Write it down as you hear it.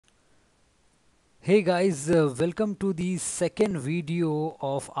Hey guys, welcome to the second video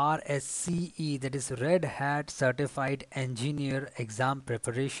of RHCE, that is Red Hat Certified Engineer Exam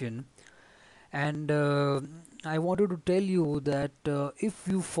Preparation. And I wanted to tell you that if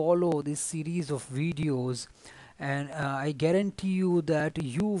you follow this series of videos, and I guarantee you that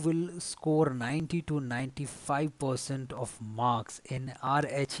you will score 90 to 95% of marks in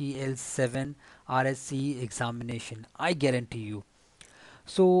RHEL 7 RHCE examination. I guarantee you.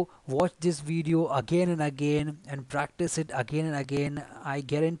 So watch this video again and again and practice it again and again. I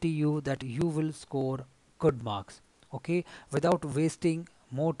guarantee you that you will score good marks. Okay, without wasting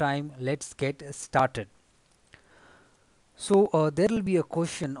more time, let's get started. So there will be a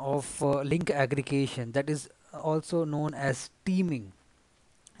question of link aggregation, that is also known as teaming.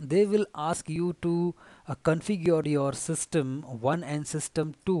 They will ask you to configure your system 1 and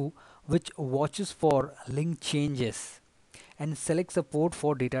system 2, which watches for link changes, and select support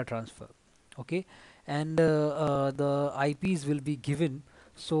for data transfer. Okay, and the IPs will be given.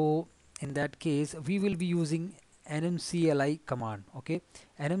 So in that case we will be using nmcli command. Okay,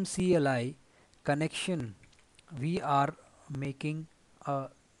 nmcli connection, we are making a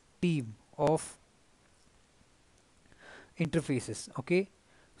team of interfaces. Okay,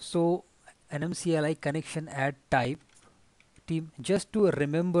 so nmcli connection add type team. Just to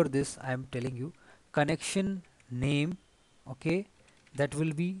remember this, I am telling you connection name. Okay, that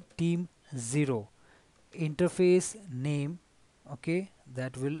will be team 0. Interface name, okay,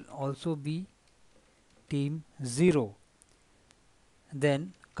 that will also be team 0.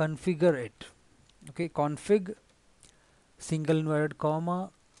 Then configure it. Okay, config single inverted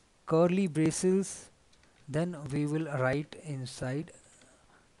comma curly braces, then we will write inside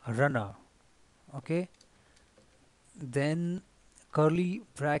runner. Okay, then curly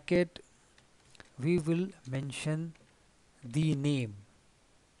bracket, we will mention the name.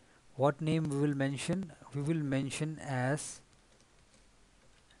 What name we will mention? We will mention as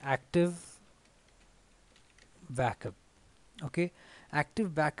active backup. Okay,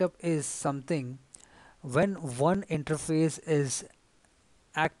 active backup is something when one interface is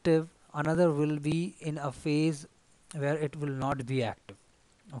active, another will be in a phase where it will not be active.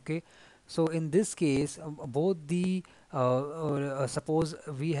 Okay, so in this case both the suppose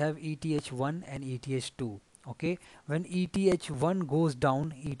we have ETH1 and ETH2. Okay, when ETH1 goes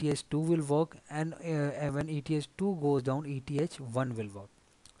down, ETH2 will work, and when ETH2 goes down, ETH1 will work.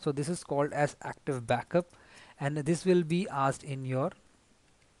 So this is called as active backup, and this will be asked in your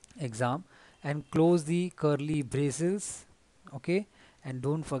exam. And close the curly braces. Okay, and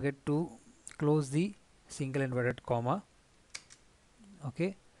don't forget to close the single inverted comma.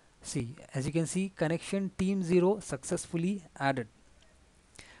 Okay, see, as you can see, connection team 0 successfully added.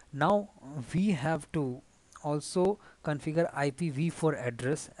 Now we have to also configure IPv4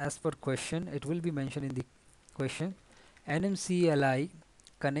 address as per question. It will be mentioned in the question. nmcli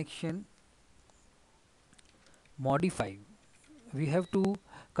connection modify, we have to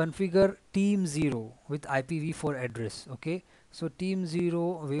configure team 0 with IPv4 address. Okay, so team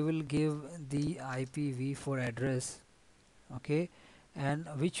 0 we will give the IPv4 address. Okay, and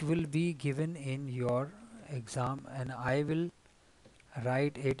which will be given in your exam, and I will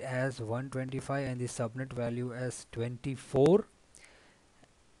write it as 125 and the subnet value as 24.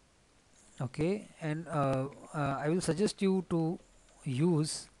 Okay, and I will suggest you to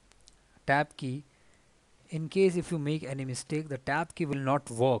use tab key. In case if you make any mistake, the tab key will not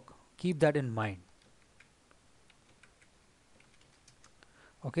work. Keep that in mind.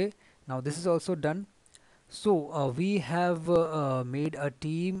 Okay, now this is also done. So we have made a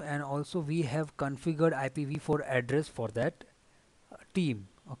team, and also we have configured IPv4 address for that team.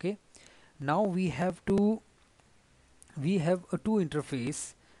 Okay, now we have two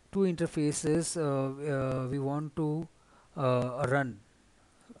interfaces we want to run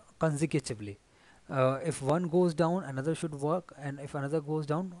consecutively. If one goes down, another should work, and if another goes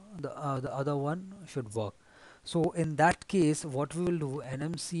down, the other one should work. So in that case, what we will do,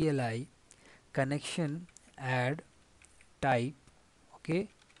 nmcli connection add type. Okay,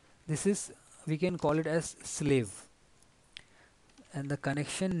 this is, we can call it as slave, and the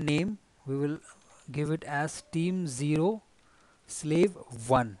connection name we will give it as team 0 slave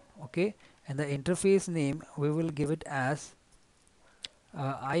 1. Okay, and the interface name we will give it as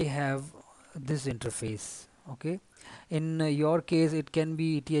I have this interface. Okay, in your case it can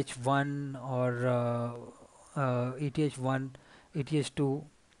be ETH1 or ETH1, ETH2.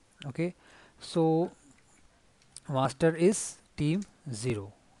 Okay, so master is team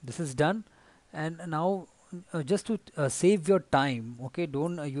 0. This is done, and now just to save your time. Okay,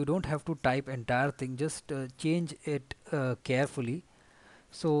 don't you don't have to type entire thing, just change it carefully.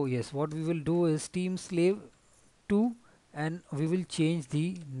 So yes, what we will do is team slave 2, and we will change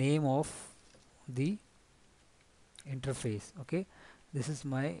the name of the interface. Okay, this is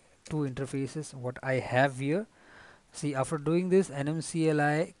my two interfaces what I have here. See, after doing this,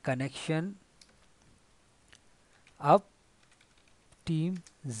 NMCLI connection up team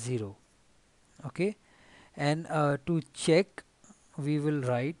 0. Okay, and to check we will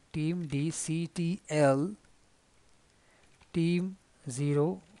write team DCTL team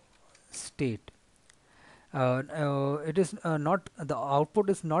 0 state. It is not, the output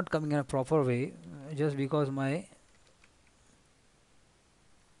is not coming in a proper way, just because my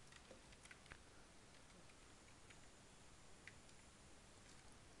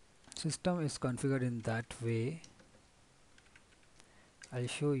system is configured in that way. I'll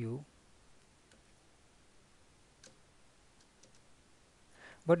show you,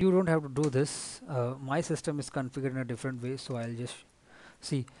 but you don't have to do this. My system is configured in a different way, so I'll just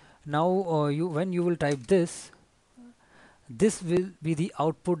see. Now you, when you will type this will be the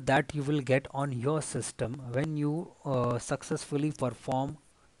output that you will get on your system when you successfully perform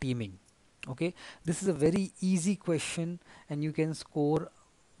teaming. Okay, this is a very easy question and you can score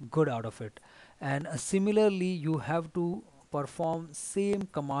good out of it. And similarly you have to perform same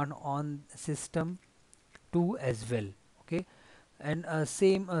command on system 2 as well. Okay, and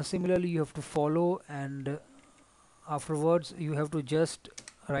similarly you have to follow, and afterwards you have to just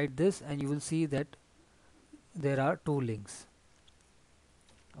write this and you will see that there are two links.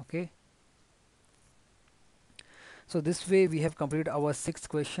 Okay, so this way we have completed our sixth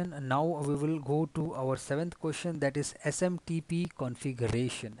question, and now we will go to our seventh question, that is SMTP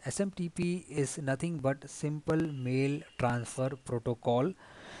configuration. SMTP is nothing but simple mail transfer protocol,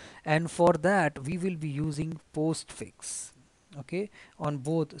 and for that we will be using postfix, okay, on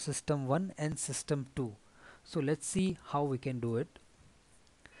both system 1 and system 2. So let's see how we can do it.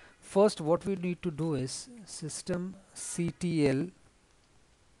 First, what we need to do is system CTL,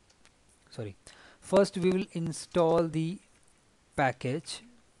 sorry, first we will install the package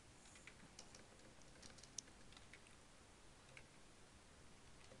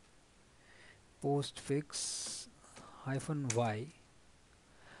postfix -y.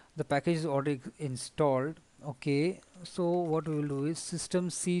 The package is already installed. Okay, so what we will do is system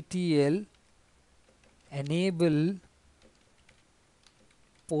CTL enable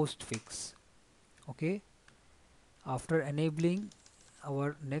postfix. Okay, after enabling,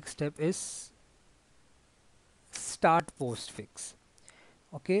 our next step is start postfix.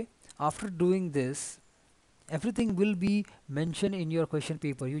 Okay, after doing this, everything will be mentioned in your question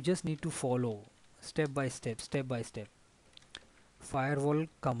paper. You just need to follow step by step. Firewall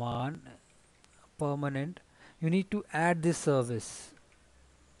command permanent, you need to add this service.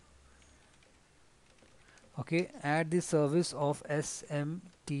 Okay, add the service of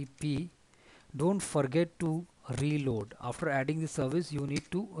SMTP. Don't forget to reload. After adding the service, you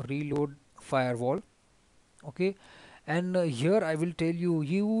need to reload firewall. Okay, and here I will tell you,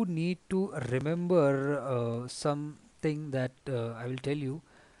 you need to remember something that I will tell you.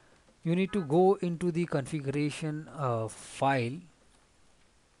 You need to go into the configuration file.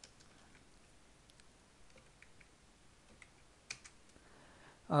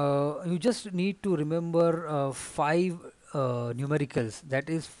 You just need to remember five numericals. That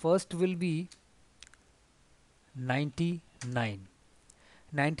is, first will be 99.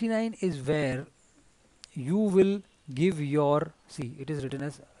 99 is where you will give your, see, it is written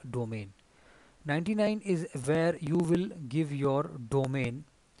as domain. 99 is where you will give your domain.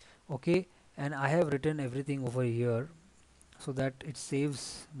 Okay, and I have written everything over here so that it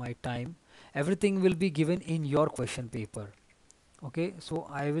saves my time. Everything will be given in your question paper. Okay, so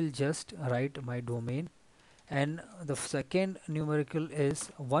I will just write my domain, and the second numerical is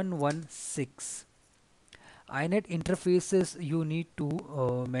 116. inet interfaces, you need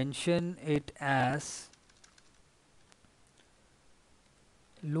to mention it as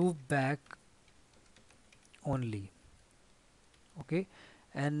loopback only. Okay,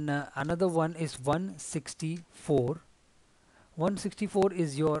 and another one is 164. 164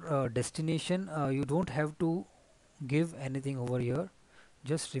 is your destination. You don't have to give anything over here,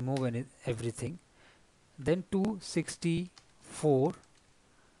 just remove everything. Then 264,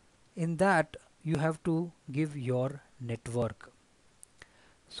 in that you have to give your network.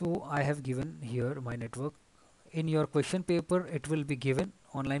 So I have given here my network. In your question paper it will be given,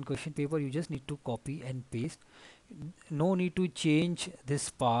 online question paper, you just need to copy and paste. No need to change this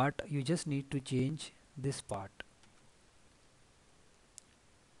part, you just need to change this part.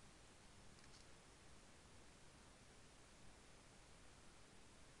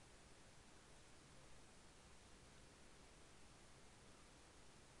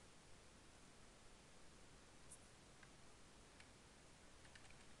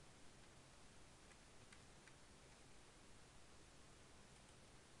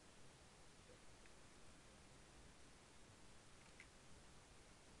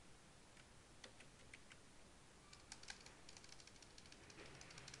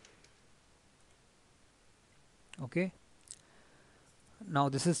 Okay, now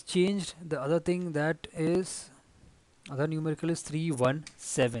this is changed. The other thing that is other numerical is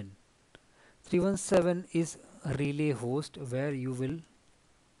 317. 317 is a relay host where you will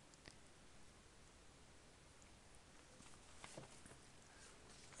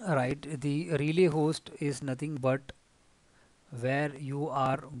write. The relay host is nothing but where you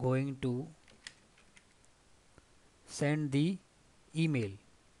are going to send the email.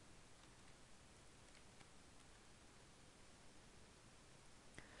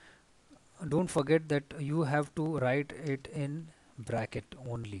 Don't forget that you have to write it in bracket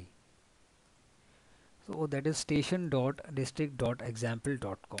only. So that is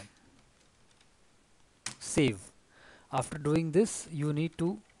station.district.example.com. Save. After doing this, you need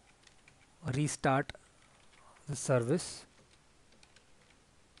to restart the service.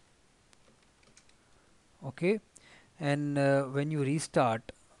 Okay, and when you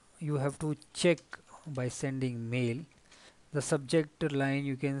restart, you have to check by sending mail. The subject line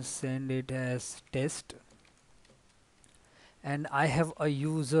you can send it as test, and I have a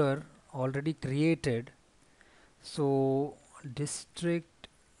user already created, so district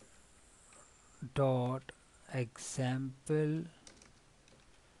dot example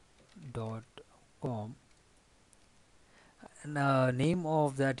dot com, and name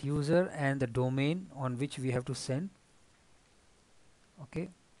of that user and the domain on which we have to send. Okay,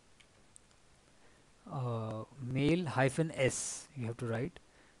 mail hyphen s you have to write,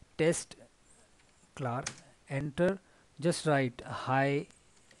 test Clark, enter, just write hi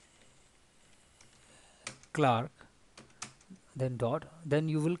Clark, then dot, then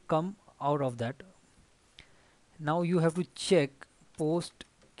you will come out of that. Now you have to check post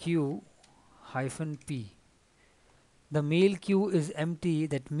q hyphen p. The mail queue is empty,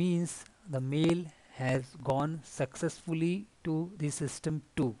 that means the mail has gone successfully to the system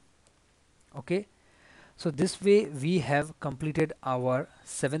 2. Okay, so this way we have completed our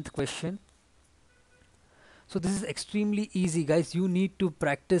 7th question. So this is extremely easy, guys. You need to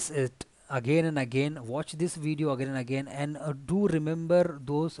practice it again and again. Watch this video again and again, and do remember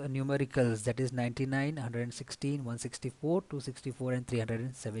those numericals, that is 99, 116, 164, 264 and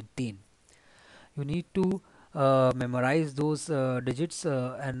 317. You need to memorize those digits,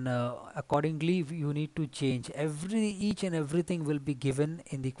 and accordingly you need to change. Each and everything will be given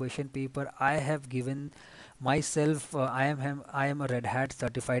in the question paper. I have given myself, I am a Red Hat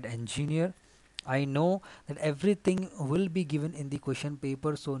certified engineer. I know that everything will be given in the question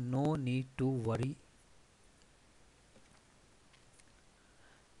paper, so no need to worry.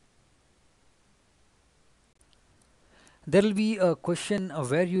 There will be a question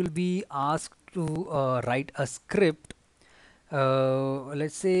where you will be asked to write a script.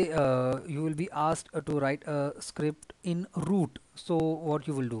 Let's say you will be asked to write a script in root. So what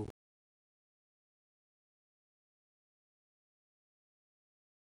you will do?